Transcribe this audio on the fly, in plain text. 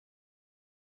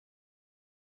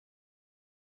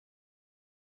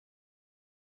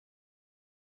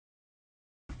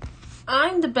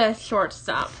I'm the best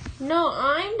shortstop. No,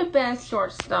 I'm the best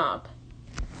shortstop.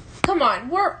 Come on,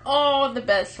 we're all the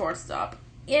best shortstop.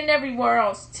 And everywhere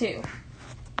else, too.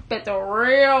 But the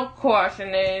real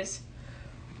question is,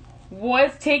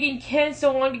 what's taking Ken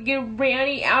so long to get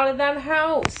Randy out of that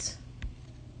house?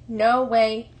 No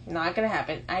way. Not gonna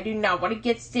happen. I do not want to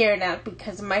get stared at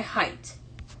because of my height.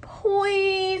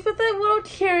 Please, with that little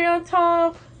cherry on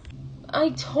top.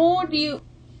 I told you.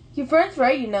 Your friend's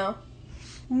right, you know.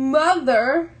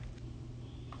 Mother.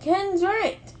 Ken's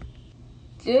right.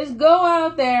 Just go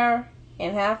out there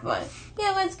and have fun.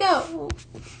 Yeah, let's go.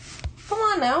 Come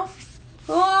on now.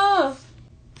 Oh.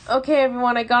 Okay,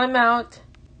 everyone, I got him out.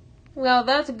 Well,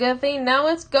 that's a good thing. Now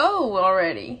let's go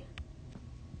already.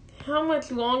 How much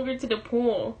longer to the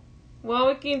pool? Well,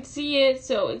 we can see it,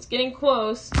 so it's getting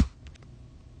close.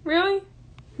 Really?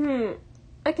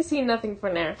 I can see nothing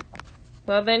from there.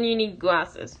 Well, then you need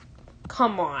glasses.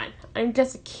 Come on, I'm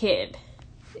just a kid.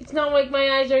 It's not like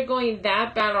my eyes are going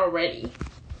that bad already.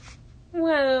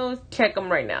 Well, let's check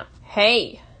them right now.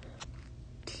 Hey,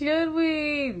 should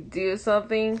we do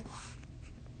something?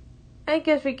 I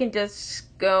guess we can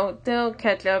just go. They'll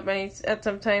catch up at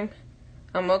some time.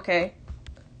 I'm okay.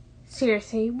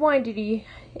 Seriously, why did he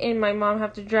and my mom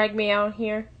have to drag me out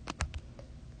here?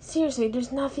 Seriously,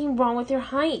 there's nothing wrong with your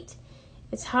height.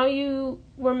 It's how you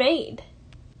were made.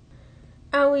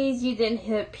 At least you didn't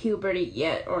hit puberty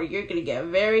yet, or you're gonna get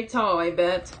very tall, I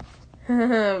bet.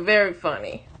 Very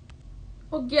funny.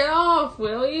 Well, get off,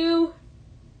 will you?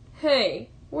 Hey,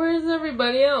 where's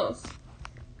everybody else?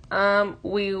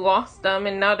 We lost them,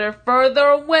 and now they're further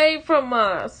away from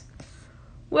us.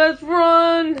 Let's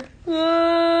run!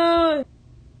 Oh,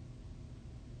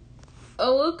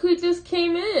 look who just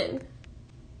came in.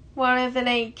 What if it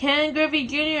ain't Ken Griffey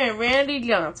Jr. and Randy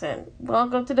Johnson?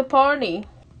 Welcome to the party.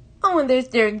 Oh, and there's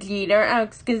Derek Jeter,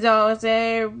 Alex Gonzalez,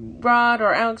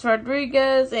 Alex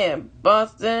Rodriguez, and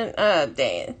Boston,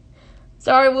 Dan.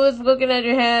 Sorry, was looking at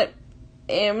your hat.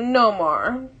 And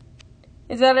Nomar.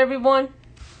 Is that everyone?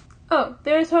 Oh,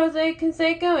 there's Jose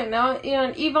Canseco and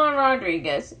Ivan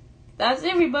Rodriguez. That's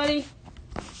everybody.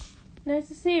 Nice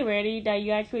to see you, Randy, that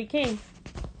you actually came.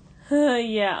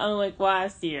 Yeah, unlike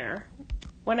last year.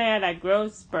 When I had that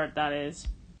growth spurt, that is.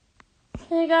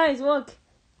 Hey guys, look.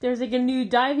 There's like a new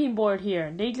diving board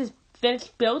here. They just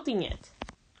finished building it.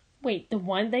 Wait, the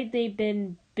one that they've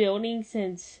been building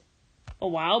since a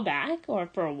while back? Or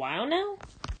for a while now?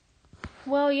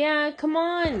 Well, yeah, come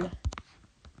on.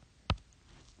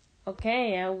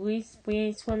 Okay, at least we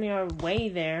ain't swimming our way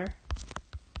there.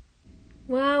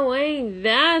 Wow, ain't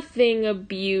that thing a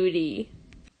beauty?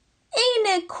 Ain't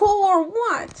it cool or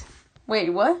what?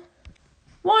 Wait, what?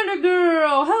 Wonder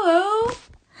Girl, hello.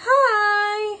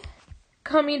 Hi.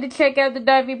 Coming to check out the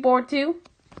diving board too?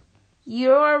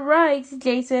 You're right,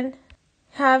 Jason.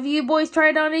 Have you boys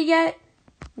tried on it yet?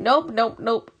 Nope.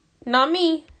 Not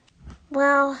me.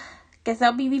 Well, guess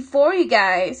I'll be before you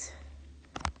guys.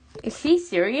 Is she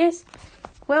serious?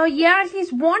 Well, yeah,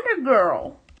 she's Wonder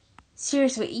Girl.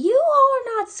 Seriously, you all are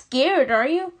not scared, are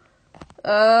you?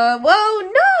 Well,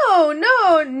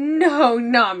 no,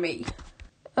 not me.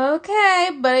 Okay,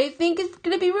 but I think it's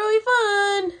gonna be really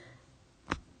fun.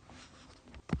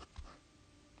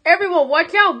 Everyone,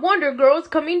 watch out! Wonder Girl's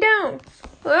coming down.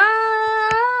 Ah!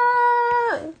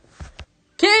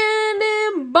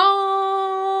 Cannonball!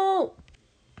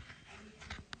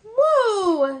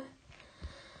 Whoa!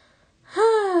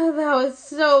 That was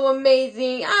so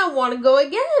amazing. I want to go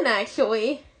again,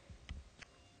 actually.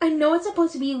 I know it's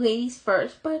supposed to be ladies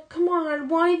first, but come on,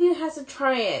 one of you has to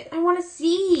try it. I want to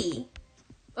see.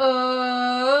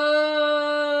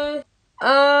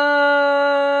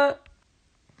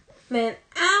 Then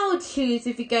I'll choose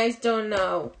if you guys don't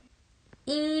know.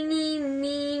 Eeny,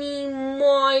 meeny,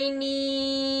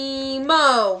 miny,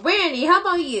 mo. Randy, how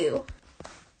about you?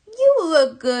 You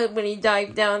look good when you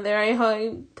dive down there, I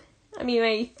hope.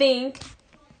 I think.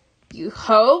 You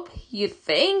hope? You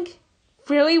think?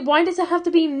 Really? Why does it have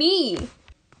to be me?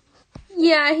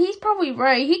 Yeah, he's probably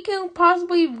right. He could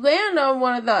possibly land on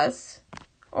one of us.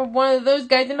 Or one of those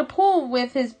guys in the pool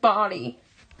with his body.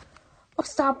 Oh,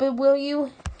 stop it, will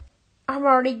you? I'm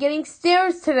already getting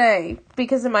stares today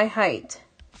because of my height.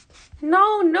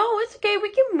 No, it's okay.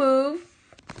 We can move.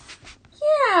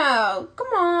 Yeah,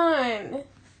 come on.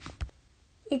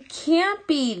 It can't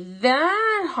be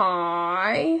that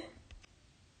high.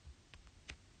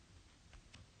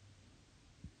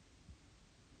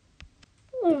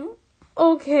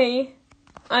 Okay,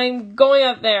 I'm going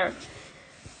up there.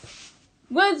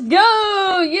 Let's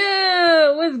go!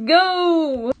 Yeah, let's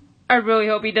go! I really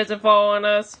hope he doesn't fall on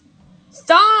us.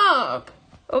 Stop!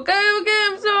 Okay,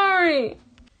 I'm sorry.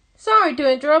 Sorry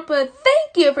to interrupt, but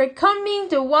thank you for coming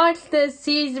to watch the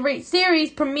series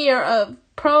premiere of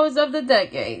Pros of the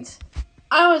Decades.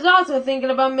 I was also thinking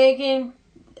about making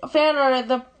fan art of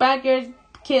the Backyard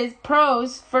Kids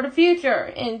pros for the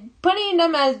future and putting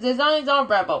them as designs on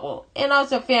Redbubble and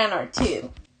also fan art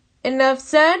too. Enough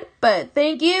said, but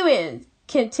thank you and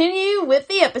continue with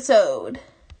the episode.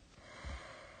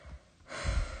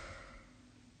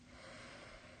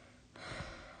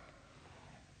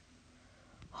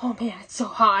 Oh man, it's so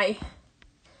high.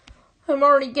 I'm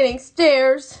already getting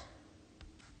stares.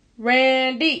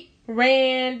 Randy,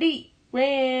 Randy,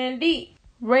 Randy,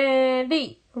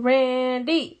 Randy,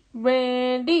 Randy,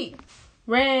 Randy,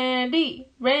 Randy,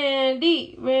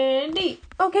 Randy, Randy.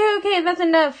 Okay, that's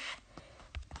enough.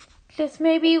 Just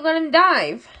maybe let him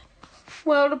dive.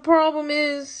 Well, the problem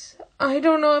is, I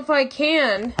don't know if I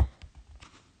can.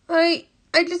 I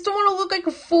just don't want to look like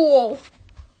a fool.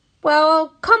 Well, I'll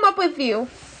come up with you.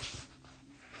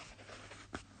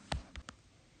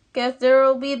 Guess there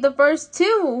will be the first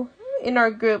two in our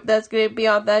group that's going to be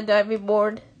on that diving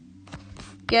board.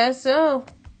 Guess so.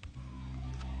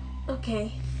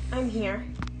 Okay, I'm here.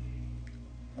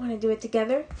 Want to do it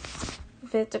together?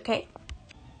 If it's okay?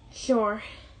 Sure.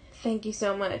 Thank you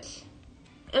so much.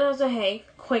 And also, hey,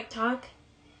 quick talk.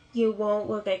 You won't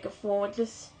look like a fool.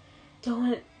 Just don't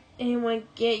let anyone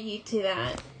get you to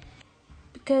that.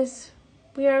 Because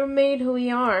we are made who we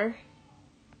are.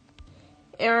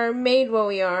 Are made what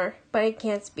we are, but I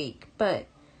can't speak. But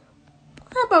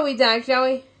how about we dive, shall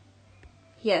we?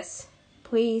 Yes,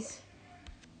 please.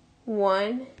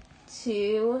 1,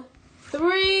 2,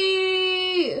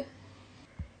 3.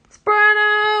 Spread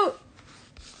out.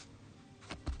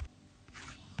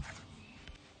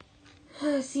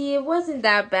 See, it wasn't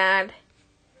that bad.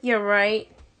 You're right.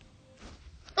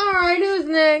 Alright, who's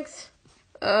next?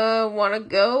 Wanna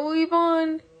go,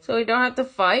 Yvonne? So we don't have to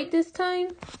fight this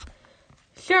time?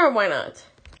 Sure, why not?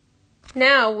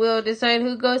 Now we'll decide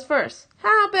who goes first.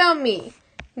 How about me?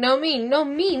 No, me.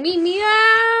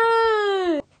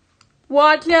 Ah!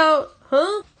 Watch out.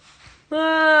 Huh?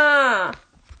 Ah!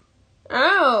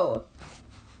 Ow!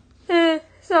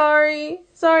 Sorry,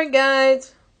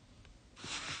 guys.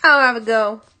 I'll have a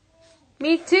go.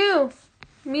 Me too.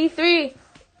 Me 3.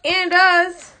 And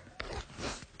us.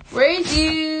 Raise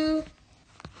you.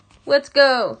 Let's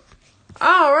go.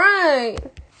 Alright.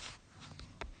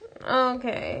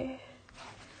 Okay.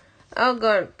 I'll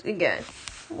go again.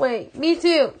 Wait, me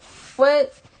too.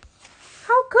 What?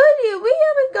 How could you? We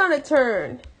haven't got a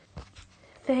turn.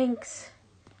 Thanks.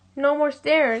 No more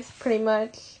stairs, pretty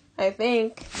much. I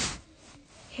think.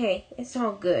 Hey, it's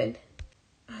all good.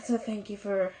 Also, thank you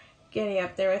for getting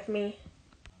up there with me.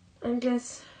 I'm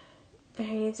just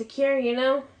very insecure, you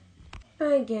know?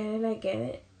 I get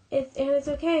it. It's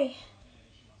okay.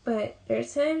 But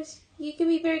there's times you can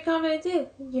be very confident too.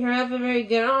 You have a very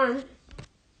good arm.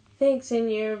 Thanks,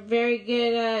 and you're very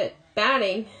good at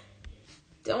batting.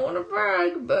 Don't want to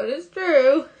brag, but it's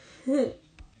true.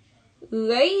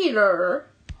 Later.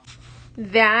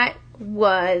 That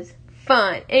was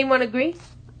fun. Anyone agree?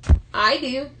 I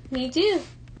do. Me too.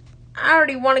 I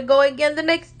already want to go again the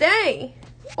next day.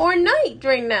 Or night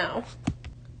right now.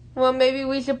 Well, maybe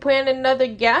we should plan another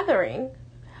gathering.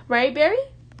 Right, Barry?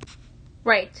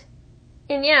 Right.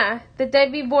 And yeah, the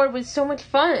diving board was so much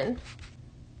fun.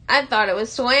 I thought it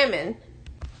was slamming.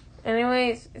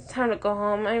 Anyways, it's time to go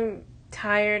home. I'm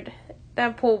tired.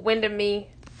 That pool winded me.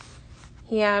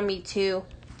 Yeah, me too.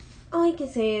 All I can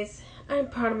say is, I'm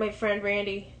proud of my friend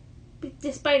Randy.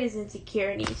 Despite his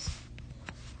insecurities.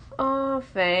 Oh,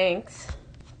 thanks.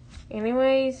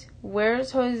 Anyways,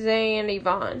 where's Jose and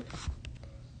Yvonne?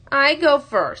 I go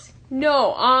first.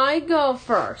 No, I go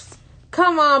first.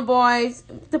 Come on, boys.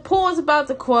 The pool is about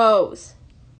to close.